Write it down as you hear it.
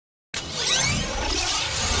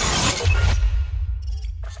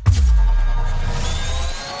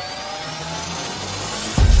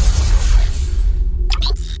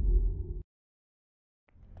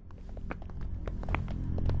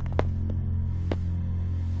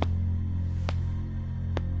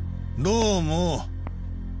どうも。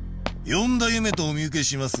4代目とお見受け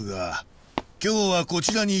しますが、今日はこ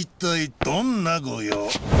ちらに一体どんなご用？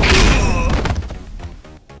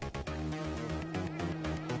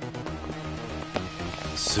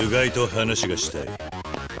菅井と話がしたい。だが。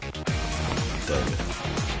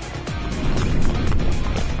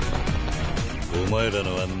お前ら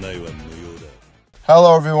の案内は無用だ。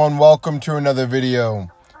 Hello everyone, welcome to another video.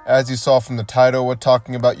 As you saw from the title, we're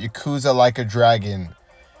talking about Yakuza Like a Dragon.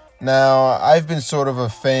 Now, I've been sort of a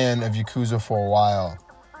fan of Yakuza for a while.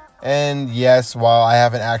 And yes, while I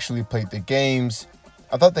haven't actually played the games,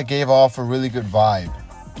 I thought they gave off a really good vibe.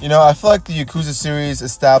 You know, I feel like the Yakuza series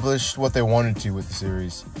established what they wanted to with the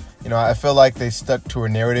series. You know, I feel like they stuck to a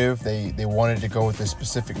narrative. They wanted to go with a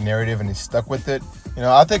specific narrative and they stuck with it. You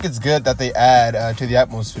know, I think it's good that they add to the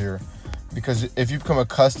atmosphere. Because if you become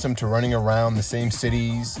accustomed to running around the same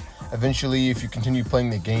cities, eventually if you continue playing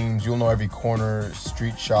the games, you'll know every corner,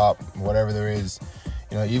 street shop, whatever there is,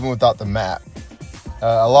 you know, even without the map.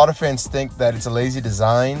 A lot of fans think that it's a lazy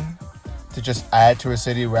design to just add to a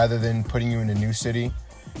city rather than putting you in a new city.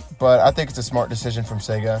 But I think it's a smart decision from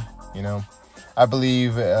Sega, you know. I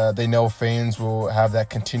believe they know fans will have that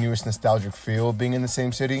continuous nostalgic feel being in the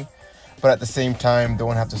same city, but at the same time, they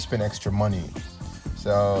won't have to spend extra money.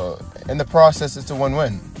 So, in the process, it's a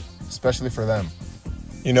win-win, especially for them.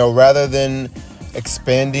 You know, rather than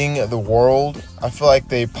expanding the world, I feel like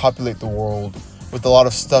they populate the world with a lot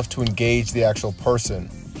of stuff to engage the actual person.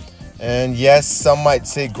 And yes, some might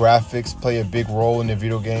say graphics play a big role in the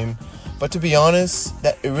video game, but to be honest,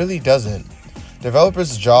 that it really doesn't.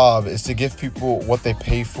 Developers' job is to give people what they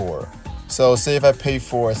pay for. So, say if I pay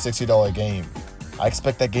for a $60 game, I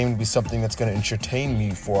expect that game to be something that's going to entertain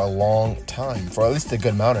me for a long time, for at least a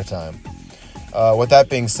good amount of time. With that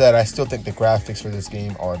being said, I still think the graphics for this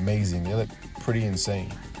game are amazing. They look pretty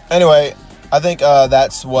insane. Anyway, I think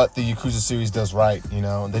that's what the Yakuza series does right. You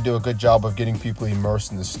know, they do a good job of getting people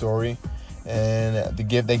immersed in the story, and they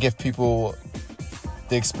give people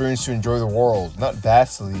the experience to enjoy the world, not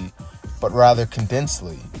vastly, but rather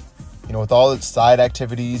condensedly. You know, with all its side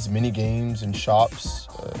activities, mini games, and shops.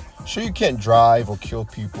 Sure, you can't drive or kill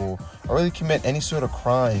people or really commit any sort of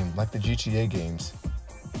crime like the GTA games,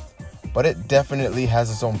 but it definitely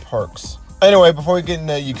has its own perks. Anyway, before we get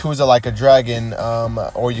into Yakuza Like a Dragon,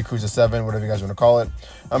 or Yakuza 7, whatever you guys want to call it,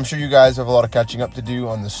 I'm sure you guys have a lot of catching up to do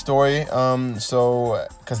on the story,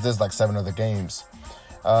 because there's like 7 other games.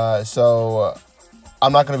 So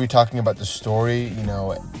I'm not going to be talking about the story, you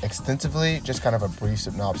know, extensively, just kind of a brief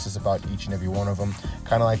synopsis about each and every one of them.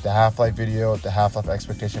 Kind of like the Half-Life video, the Half-Life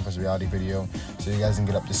expectation versus reality video, so you guys can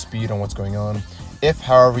get up to speed on what's going on. If,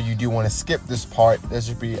 however, you do want to skip this part, there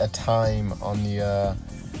should be a time on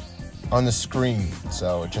the screen,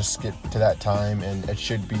 so just skip to that time and it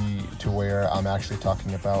should be to where I'm actually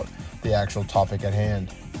talking about the actual topic at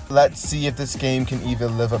hand. Let's see if this game can either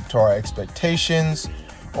live up to our expectations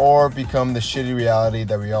or become the shitty reality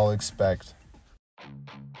that we all expect.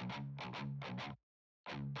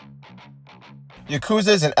 Yakuza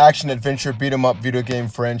is an action-adventure beat-em-up video game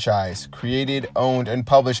franchise, created, owned, and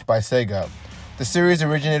published by Sega. The series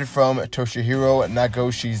originated from Toshihiro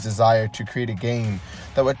Nagoshi's desire to create a game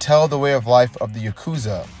that would tell the way of life of the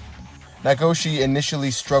Yakuza. Nagoshi initially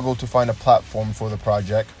struggled to find a platform for the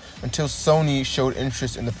project until Sony showed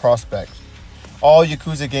interest in the prospect. All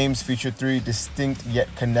Yakuza games feature 3 distinct yet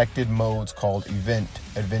connected modes called Event,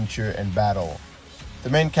 Adventure, and Battle. The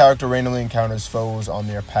main character randomly encounters foes on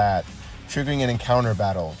their path, triggering an encounter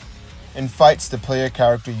battle. In fights, the player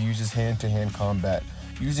character uses hand-to-hand combat,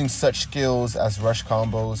 using such skills as rush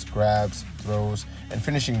combos, grabs, throws, and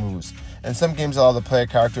finishing moves, and some games allow the player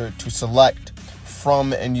character to select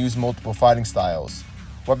from and use multiple fighting styles.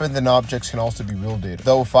 Weapons and objects can also be wielded,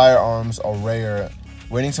 though firearms are rare.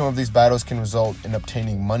 Winning some of these battles can result in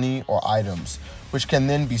obtaining money or items, which can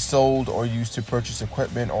then be sold or used to purchase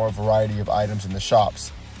equipment or a variety of items in the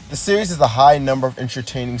shops. The series has a high number of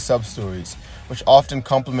entertaining sub-stories, which often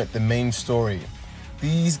complement the main story.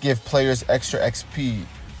 These give players extra XP.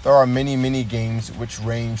 There are many mini-games which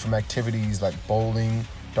range from activities like bowling,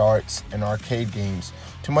 darts, and arcade games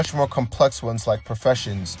to much more complex ones like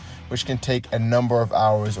professions, which can take a number of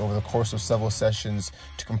hours over the course of several sessions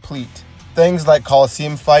to complete. Things like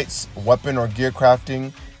Coliseum fights, weapon or gear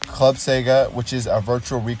crafting, Club Sega, which is a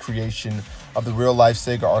virtual recreation of the real-life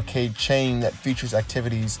Sega arcade chain that features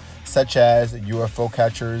activities such as UFO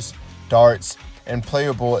catchers, darts, and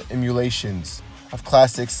playable emulations of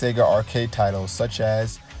classic Sega arcade titles such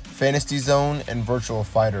as Fantasy Zone and Virtual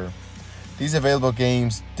Fighter. These available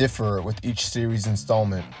games differ with each series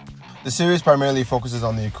installment. The series primarily focuses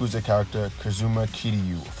on the Yakuza character Kazuma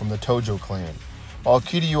Kiryu from the Tojo clan, While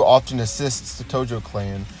Kiryu often assists the Tojo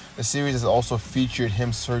clan, the series has also featured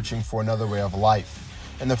him searching for another way of life,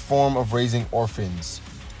 in the form of raising orphans.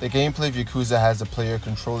 The gameplay of Yakuza has the player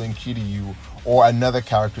controlling Kiryu or another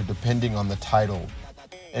character depending on the title,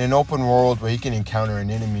 in an open world where he can encounter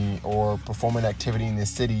an enemy or perform an activity in the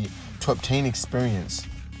city to obtain experience.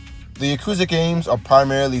 The Yakuza games are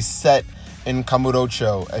primarily set in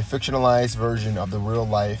Kamurocho, a fictionalized version of the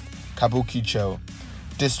real-life Kabukicho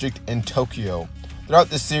district in Tokyo. Throughout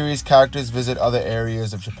the series, characters visit other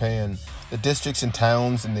areas of Japan. The districts and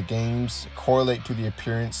towns in the games correlate to the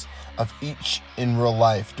appearance of each in real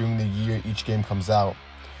life during the year each game comes out,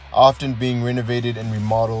 often being renovated and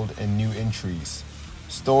remodeled in new entries.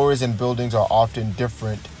 Stores and buildings are often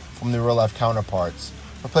different from their real-life counterparts,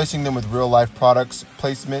 replacing them with real-life products,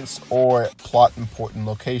 placements, or plot-important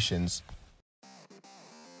locations.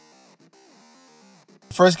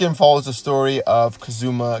 The first game follows the story of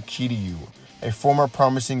Kazuma Kiryu, a former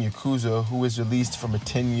promising Yakuza who was released from a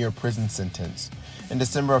 10-year prison sentence in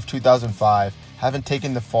December of 2005, having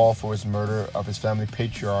taken the fall for his murder of his family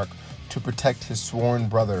patriarch to protect his sworn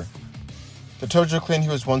brother. The Tojo clan he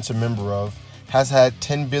was once a member of has had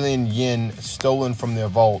 10 billion yen stolen from their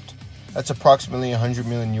vault. That's approximately $100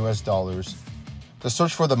 million US. The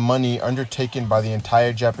search for the money undertaken by the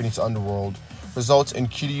entire Japanese underworld results in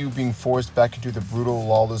Kiryu being forced back into the brutal,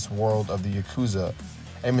 lawless world of the Yakuza.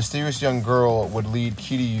 A mysterious young girl would lead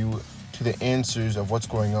Kiryu to the answers of what's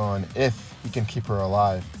going on if he can keep her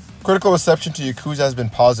alive. Critical reception to Yakuza has been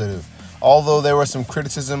positive. Although there was some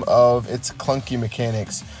criticism of its clunky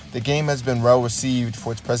mechanics, the game has been well received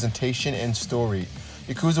for its presentation and story.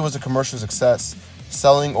 Yakuza was a commercial success,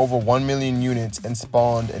 selling over 1 million units and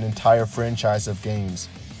spawned an entire franchise of games.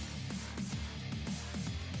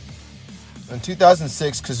 In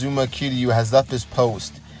 2006, Kazuma Kiryu has left his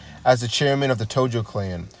post as the chairman of the Tojo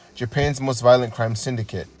clan, Japan's most violent crime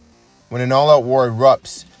syndicate. When an all-out war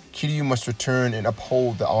erupts, Kiryu must return and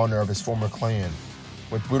uphold the honor of his former clan,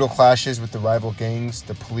 with brutal clashes with the rival gangs,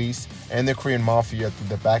 the police, and the Korean mafia through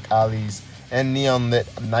the back alleys and neon-lit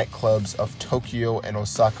nightclubs of Tokyo and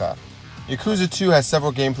Osaka. Yakuza 2 has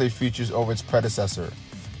several gameplay features over its predecessor.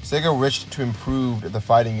 Sega wished to improve the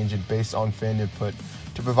fighting engine based on fan input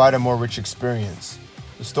to provide a more rich experience.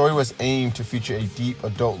 The story was aimed to feature a deep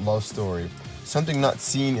adult love story, something not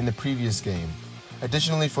seen in the previous game.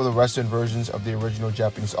 Additionally, for the Western versions of the original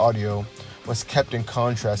Japanese audio was kept in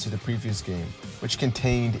contrast to the previous game, which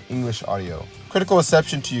contained English audio. Critical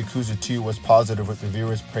reception to Yakuza 2 was positive, with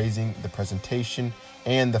reviewers praising the presentation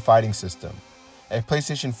and the fighting system. A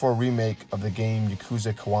PlayStation 4 remake of the game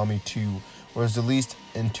Yakuza Kiwami 2 was released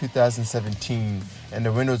in 2017, and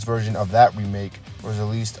the Windows version of that remake was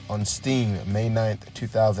released on Steam May 9th,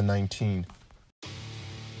 2019.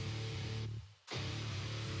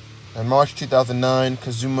 In March 2009,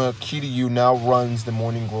 Kazuma Kiryu now runs the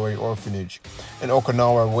Morning Glory Orphanage in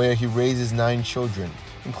Okinawa, where he raises 9 children,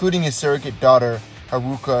 including his surrogate daughter,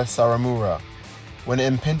 Haruka Saramura. When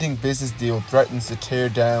an impending business deal threatens to tear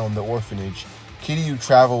down the orphanage, Kiryu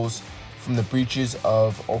travels from the breaches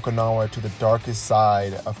of Okinawa to the darkest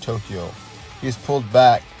side of Tokyo. He is pulled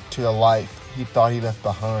back to the life he thought he left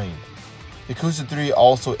behind. Yakuza 3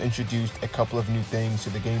 also introduced a couple of new things to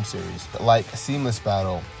the game series, like Seamless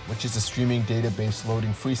Battle, which is a streaming database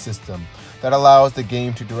loading free system that allows the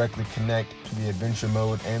game to directly connect to the adventure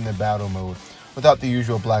mode and the battle mode without the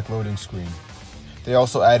usual black loading screen. They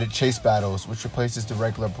also added Chase Battles, which replaces the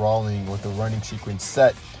regular brawling with a running sequence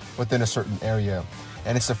set within a certain area,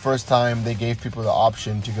 and it's the first time they gave people the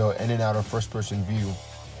option to go in and out of first-person view.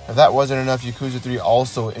 If that wasn't enough, Yakuza 3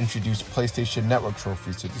 also introduced PlayStation Network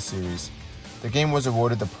trophies to the series. The game was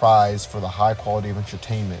awarded the prize for the high quality of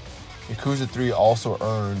entertainment. Yakuza 3 also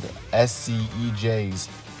earned SCEJ's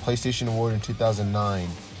PlayStation Award in 2009,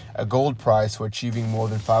 a gold prize for achieving more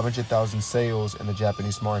than 500,000 sales in the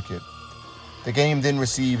Japanese market. The game then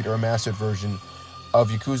received a remastered version of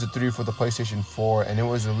Yakuza 3 for the PlayStation 4, and it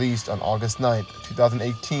was released on August 9th,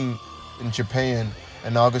 2018 in Japan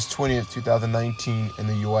and August 20th, 2019 in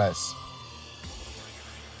the US.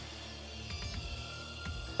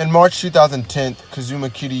 In March 2010, Kazuma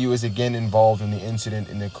Kiryu is again involved in the incident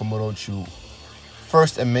in the Kamurocho.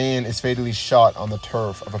 First, a man is fatally shot on the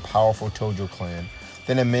turf of a powerful Tojo clan.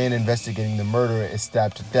 Then a man investigating the murder is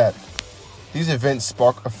stabbed to death. These events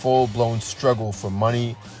spark a full-blown struggle for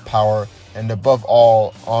money, power, and above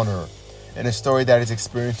all, honor, in a story that is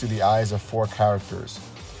experienced through the eyes of 4 characters.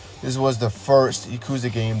 This was the first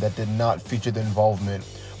Yakuza game that did not feature the involvement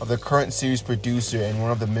of the current series producer and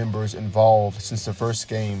one of the members involved since the first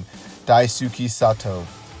game, Daisuke Sato.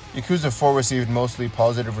 Yakuza 4 received mostly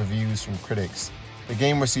positive reviews from critics. The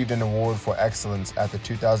game received an award for excellence at the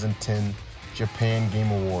 2010 Japan Game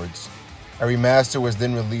Awards. A remaster was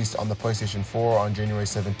then released on the PlayStation 4 on January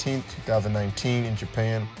 17, 2019 in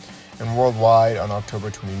Japan, and worldwide on October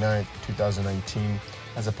 29, 2019,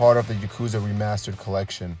 as a part of the Yakuza Remastered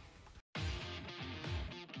Collection.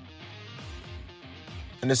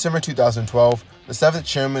 In December 2012, the 7th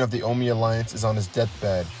chairman of the Omi Alliance is on his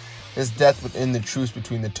deathbed. His death would end the truce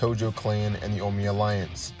between the Tojo clan and the Omi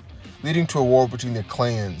Alliance, leading to a war between the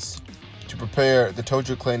clans. To prepare, the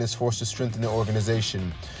Tojo clan is forced to strengthen the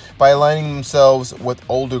organization by aligning themselves with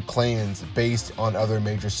older clans based on other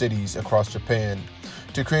major cities across Japan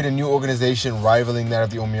to create a new organization rivaling that of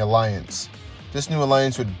the Omi Alliance. This new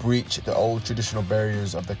alliance would breach the old traditional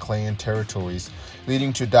barriers of the clan territories,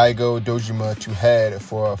 leading to Daigo Dojima to head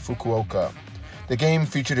for Fukuoka. The game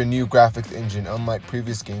featured a new graphics engine unlike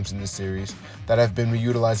previous games in the series that have been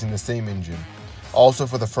reutilizing the same engine. Also,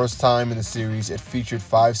 for the first time in the series, it featured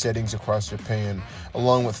 5 settings across Japan,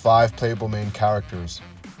 along with 5 playable main characters.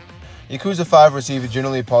 Yakuza 5 received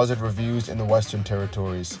generally positive reviews in the Western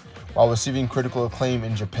territories, while receiving critical acclaim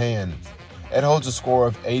in Japan. It holds a score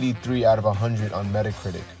of 83 out of 100 on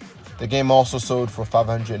Metacritic. The game also sold for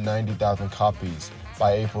 590,000 copies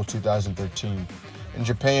by April 2013. In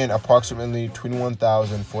Japan, approximately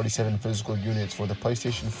 21,047 physical units for the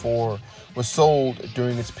PlayStation 4 was sold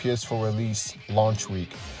during its PS4 release launch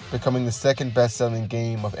week, becoming the second best-selling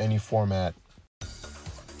game of any format.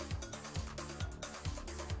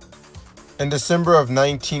 In December of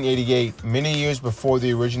 1988, many years before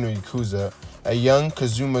the original Yakuza, a young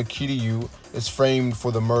Kazuma Kiryu is framed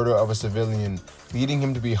for the murder of a civilian, leading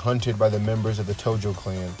him to be hunted by the members of the Tojo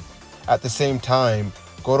clan. At the same time,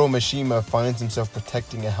 Goro Mishima finds himself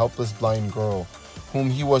protecting a helpless blind girl,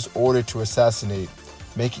 whom he was ordered to assassinate,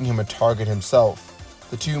 making him a target himself.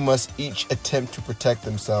 The two must each attempt to protect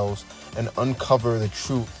themselves and uncover the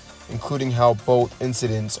truth, including how both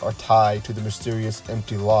incidents are tied to the mysterious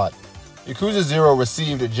empty lot. Yakuza 0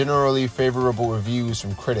 received generally favorable reviews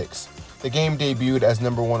from critics. The game debuted as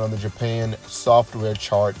number 1 on the Japan software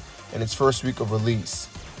chart in its first week of release.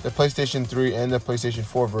 The PlayStation 3 and the PlayStation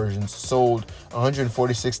 4 versions sold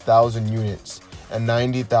 146,000 units and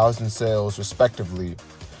 90,000 sales respectively.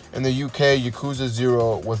 In the UK, Yakuza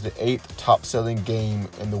 0 was the 8th top-selling game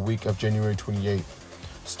in the week of January 28th.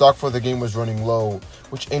 Stock for the game was running low,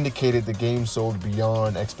 which indicated the game sold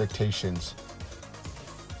beyond expectations.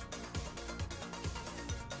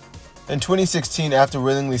 In 2016, after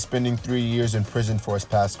willingly spending 3 years in prison for his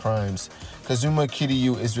past crimes, Kazuma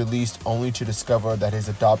Kiryu is released only to discover that his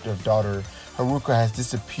adoptive daughter, Haruka, has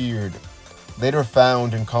disappeared, later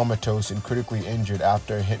found and comatose and critically injured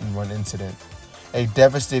after a hit-and-run incident. A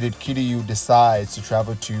devastated Kiryu decides to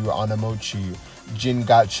travel to Anamochi,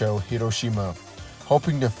 Jingacho, Hiroshima,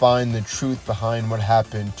 hoping to find the truth behind what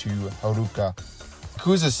happened to Haruka.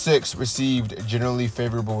 Yakuza 6 received generally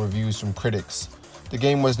favorable reviews from critics. The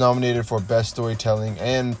game was nominated for Best Storytelling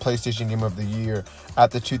and PlayStation Game of the Year at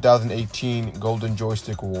the 2018 Golden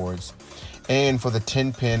Joystick Awards, and for the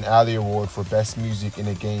Tin Pin Alley Award for Best Music in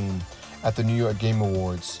a Game at the New York Game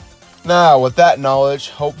Awards. Now, with that knowledge,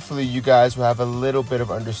 hopefully you guys will have a little bit of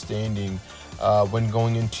understanding when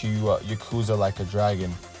going into Yakuza Like a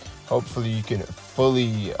Dragon. Hopefully you can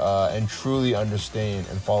fully and truly understand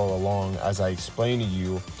and follow along as I explain to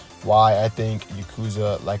you why I think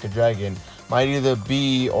Yakuza Like a Dragon might either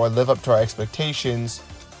be or live up to our expectations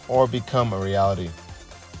or become a reality.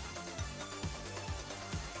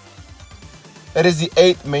 It is the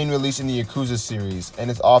 8th main release in the Yakuza series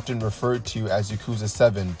and is often referred to as Yakuza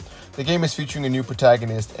 7. The game is featuring a new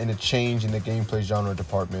protagonist and a change in the gameplay genre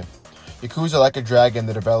department. Yakuza Like a Dragon,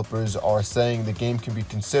 the developers are saying the game can be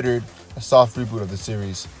considered a soft reboot of the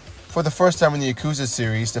series. For the first time in the Yakuza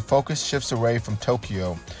series, the focus shifts away from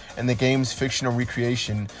Tokyo and the game's fictional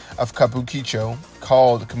recreation of Kabukicho,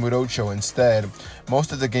 called Kamurocho instead.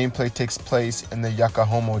 Most of the gameplay takes place in the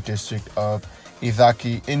Yokohama district of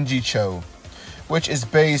Izaki Injicho, which is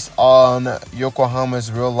based on Yokohama's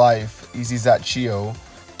real-life Izizachio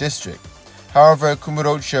district. However,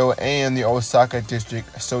 Kamurocho and the Osaka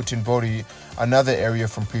district Sotenbori, another area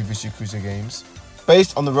from previous Yakuza games,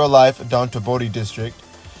 based on the real-life Dontobori district,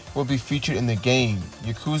 will be featured in the game.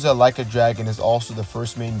 Yakuza Like a Dragon is also the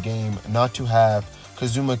first main game not to have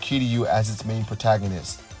Kazuma Kiryu as its main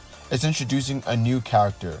protagonist. It's introducing a new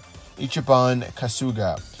character, Ichiban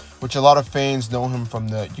Kasuga, which a lot of fans know him from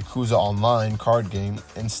the Yakuza Online card game.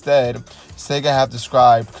 Instead, Sega have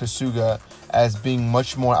described Kasuga as being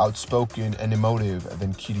much more outspoken and emotive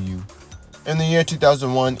than Kiryu. In the year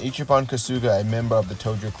 2001, Ichiban Kasuga, a member of the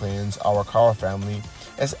Tojo clan's Awakawa family,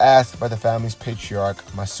 is asked by the family's patriarch,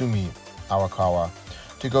 Masumi, Arakawa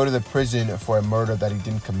to go to the prison for a murder that he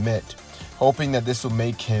didn't commit, hoping that this will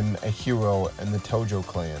make him a hero in the Tojo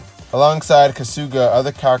clan. Alongside Kasuga,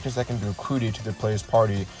 other characters that can be recruited to the player's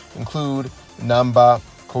party include Namba,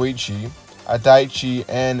 Koichi, Adaichi,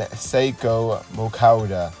 and Seiko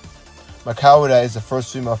Mokauda. Mokauda is the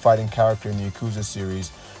first female fighting character in the Yakuza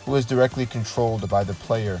series who is directly controlled by the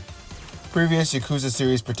player. Previous Yakuza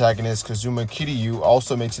series protagonist Kazuma Kiryu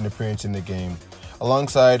also makes an appearance in the game,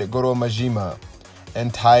 alongside Goro Majima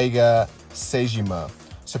and Taiga Seijima,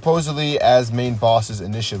 supposedly as main bosses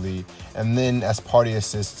initially, and then as party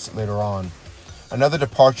assists later on. Another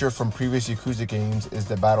departure from previous Yakuza games is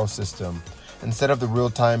the battle system. Instead of the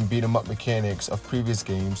real-time beat-em-up mechanics of previous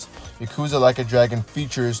games, Yakuza Like a Dragon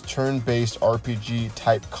features turn-based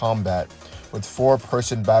RPG-type combat with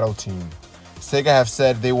 4-person battle team. Sega have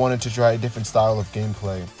said they wanted to try a different style of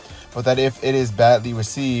gameplay, but that if it is badly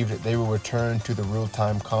received, they will return to the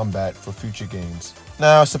real-time combat for future games.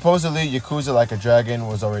 Now, supposedly, Yakuza Like a Dragon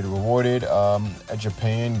was already rewarded a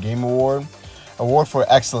Japan Game Award for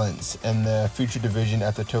excellence in the Future Division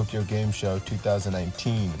at the Tokyo Game Show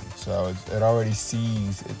 2019. So it already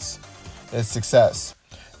sees its success.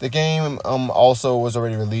 The game also was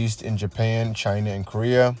already released in Japan, China, and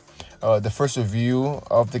Korea. The first review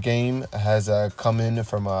of the game has come in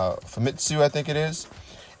from Famitsu, I think it is.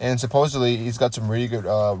 And supposedly, he's got some really good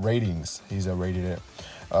ratings. He's rated it.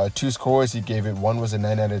 2 scores he gave it. One was a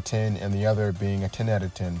 9 out of 10, and the other being a 10 out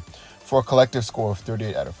of 10, for a collective score of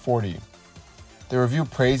 38 out of 40. The review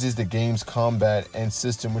praises the game's combat and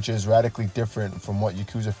system, which is radically different from what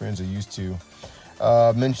Yakuza fans are used to,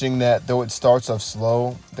 mentioning that though it starts off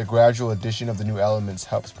slow, the gradual addition of the new elements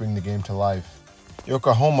helps bring the game to life.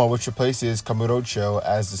 Yokohama, which replaces Kamurocho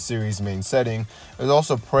as the series' main setting, is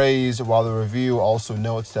also praised, while the review also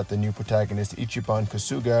notes that the new protagonist Ichiban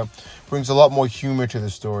Kasuga brings a lot more humor to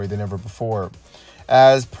the story than ever before.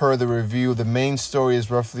 As per the review, the main story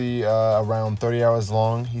is roughly around 30 hours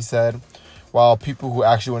long, he said, while people who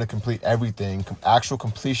actually want to complete everything, actual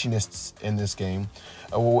completionists in this game,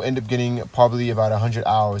 will end up getting probably about 100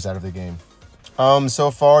 hours out of the game.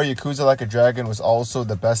 So far, Yakuza Like a Dragon was also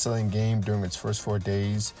the best-selling game during its first 4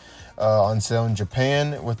 days on sale in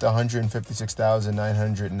Japan, with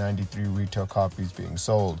 156,993 retail copies being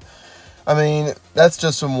sold. I mean, that's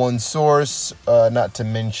just from one source, not to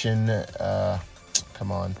mention,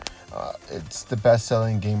 it's the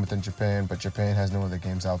best-selling game within Japan, but Japan has no other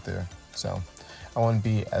games out there. So I wouldn't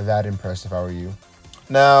be that impressed if I were you.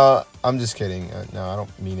 Now, I'm just kidding. No, I don't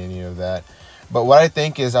mean any of that. But what I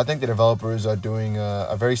think the developers are doing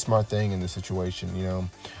a very smart thing in this situation. You know,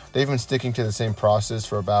 they've been sticking to the same process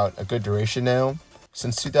for about a good duration now,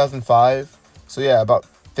 since 2005. So yeah, about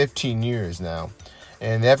 15 years now.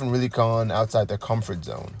 And they haven't really gone outside their comfort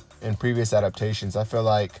zone. In previous adaptations, I feel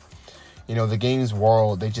like, you know, the game's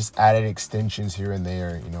world, they just added extensions here and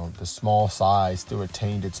there. You know, the small size still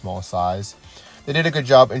retained its small size. They did a good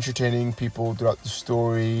job entertaining people throughout the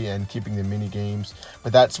story and keeping the mini games,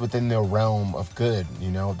 but that's within their realm of good, you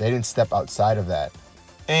know. They didn't step outside of that.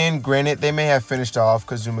 And granted, they may have finished off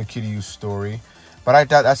Kazuma Kiryu's story, but I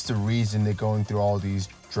doubt that's the reason they're going through all these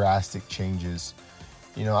drastic changes.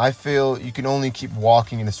 You know, I feel you can only keep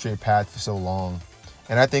walking in a straight path for so long,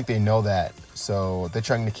 and I think they know that. So they're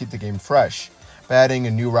trying to keep the game fresh by adding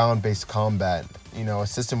a new round-based combat, you know, a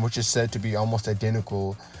system which is said to be almost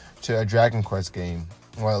identical to a Dragon Quest game,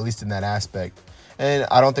 or at least in that aspect. And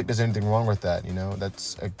I don't think there's anything wrong with that, you know.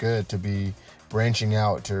 That's good to be branching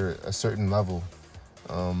out to a certain level.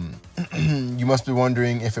 You must be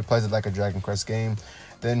wondering, if it plays like a Dragon Quest game,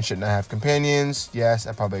 then shouldn't I have companions? Yes,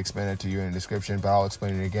 I probably explained it to you in the description, but I'll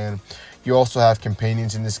explain it again. You also have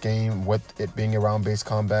companions in this game, with it being a round-based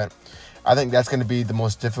combat. I think that's going to be the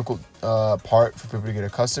most difficult part for people to get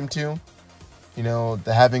accustomed to. You know,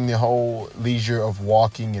 having the whole leisure of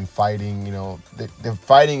walking and fighting. You know, the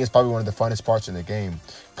fighting is probably one of the funnest parts in the game,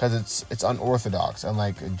 because it's unorthodox,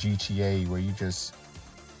 unlike a GTA where you just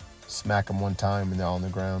smack them one time and they're on the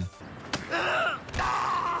ground.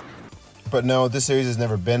 But no, this series has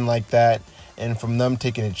never been like that, and from them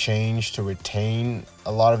taking a change to retain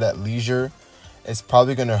a lot of that leisure, it's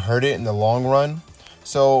probably going to hurt it in the long run.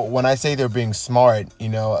 So when I say they're being smart, you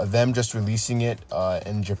know, them just releasing it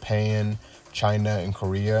in Japan, China, and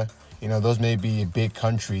Korea, you know, those may be big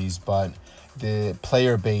countries, but the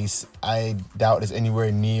player base, I doubt, is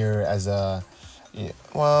anywhere near as a, you know,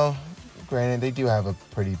 well, granted, they do have a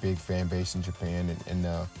pretty big fan base in Japan and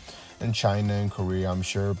China and Korea, I'm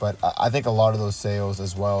sure, but I think a lot of those sales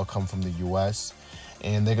as well come from the US,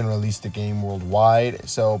 and they're going to release the game worldwide.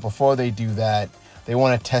 So before they do that, they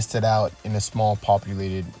want to test it out in a small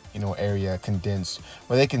populated area condensed,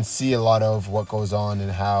 where they can see a lot of what goes on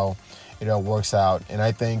and how it all works out. And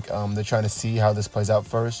I think they're trying to see how this plays out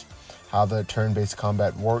first, how the turn-based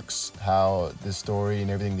combat works, how the story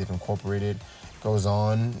and everything they've incorporated goes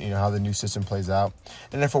on, how the new system plays out.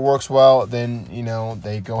 And if it works well, then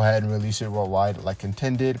they go ahead and release it worldwide like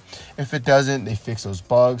intended. If it doesn't, they fix those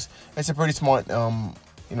bugs. It's a pretty smart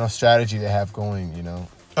strategy they have going.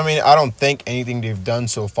 I mean, I don't think anything they've done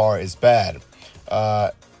so far is bad.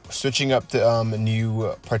 Switching up to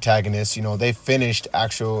new protagonists, they finished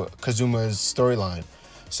actual Kazuma's storyline.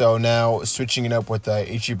 So now switching it up with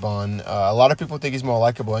Ichiban, a lot of people think he's more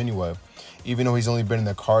likable anyway. Even though he's only been in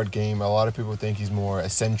the card game, a lot of people think he's more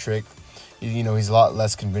eccentric. He's a lot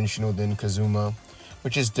less conventional than Kazuma,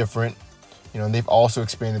 which is different. And they've also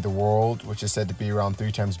expanded the world, which is said to be around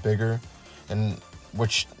 3 times bigger. And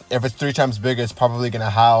which, if it's 3 times bigger, it's probably going to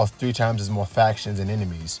house 3 times as more factions and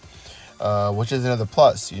enemies, which is another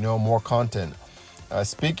plus, more content.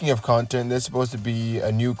 Speaking of content, there's supposed to be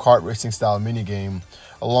a new kart racing style minigame,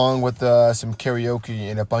 along with some karaoke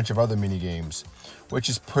and a bunch of other minigames, which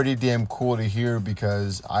is pretty damn cool to hear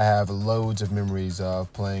because I have loads of memories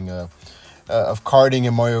of playing of karting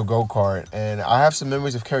in Mario Go-Kart, and I have some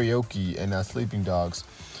memories of karaoke and Sleeping Dogs.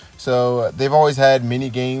 So they've always had mini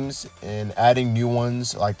games, and adding new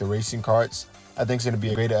ones like the racing karts, I think is going to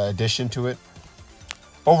be a great addition to it.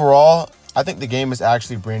 Overall, I think the game is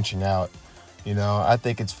actually branching out. I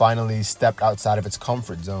think it's finally stepped outside of its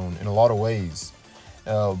comfort zone in a lot of ways.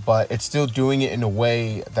 But it's still doing it in a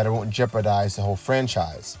way that it won't jeopardize the whole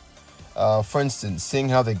franchise. For instance, seeing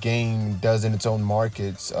how the game does in its own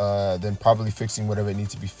markets, then probably fixing whatever it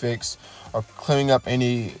needs to be fixed, or clearing up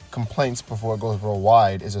any complaints before it goes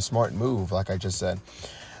worldwide is a smart move, like I just said.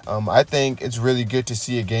 I think it's really good to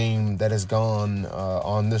see a game that has gone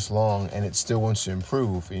on this long and it still wants to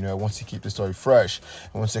improve. It wants to keep the story fresh.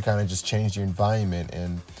 It wants to kind of just change the environment,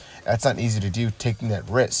 and that's not easy to do, taking that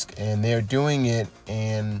risk. And they're doing it,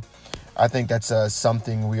 and I think that's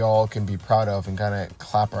something we all can be proud of and kind of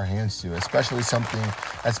clap our hands to, especially something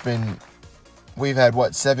that's been, we've had,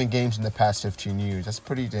 7 games in the past 15 years. That's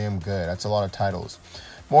pretty damn good. That's a lot of titles.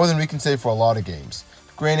 More than we can say for a lot of games.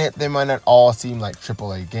 Granted, they might not all seem like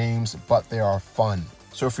AAA games, but they are fun.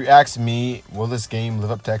 So if you ask me, will this game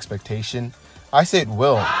live up to expectation? I say it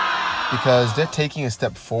will, because they're taking a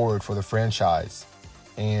step forward for the franchise.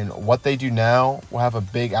 And what they do now will have a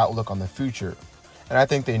big outlook on the future. And I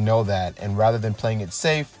think they know that, and rather than playing it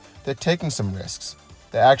safe, they're taking some risks.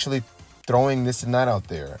 They're actually throwing this and that out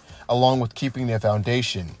there, along with keeping their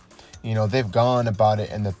foundation. They've gone about it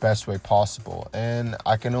in the best way possible, and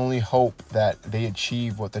I can only hope that they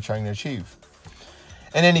achieve what they're trying to achieve.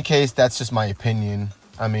 In any case, that's just my opinion.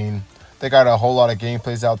 I mean, they got a whole lot of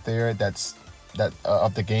gameplays out there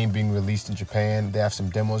of the game being released in Japan. They have some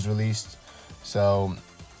demos released, so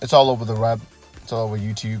it's all over the web. It's all over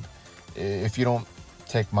YouTube. If you don't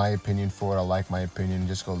take my opinion for it, I like my opinion,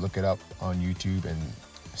 just go look it up on YouTube and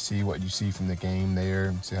see what you see from the game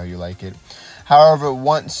there, see how you like it. However,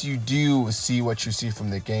 once you do see what you see from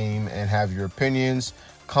the game and have your opinions,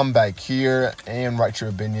 come back here and write your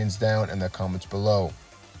opinions down in the comments below.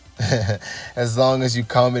 As long as you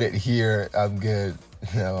comment it here, I'm good.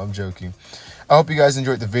 No, I'm joking. I hope you guys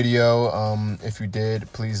enjoyed the video. If you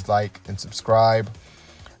did, please like and subscribe.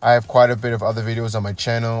 I have quite a bit of other videos on my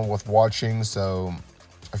channel worth watching, so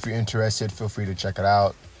if you're interested, feel free to check it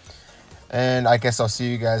out. And I guess I'll see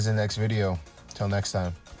you guys in the next video. Till next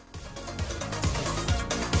time.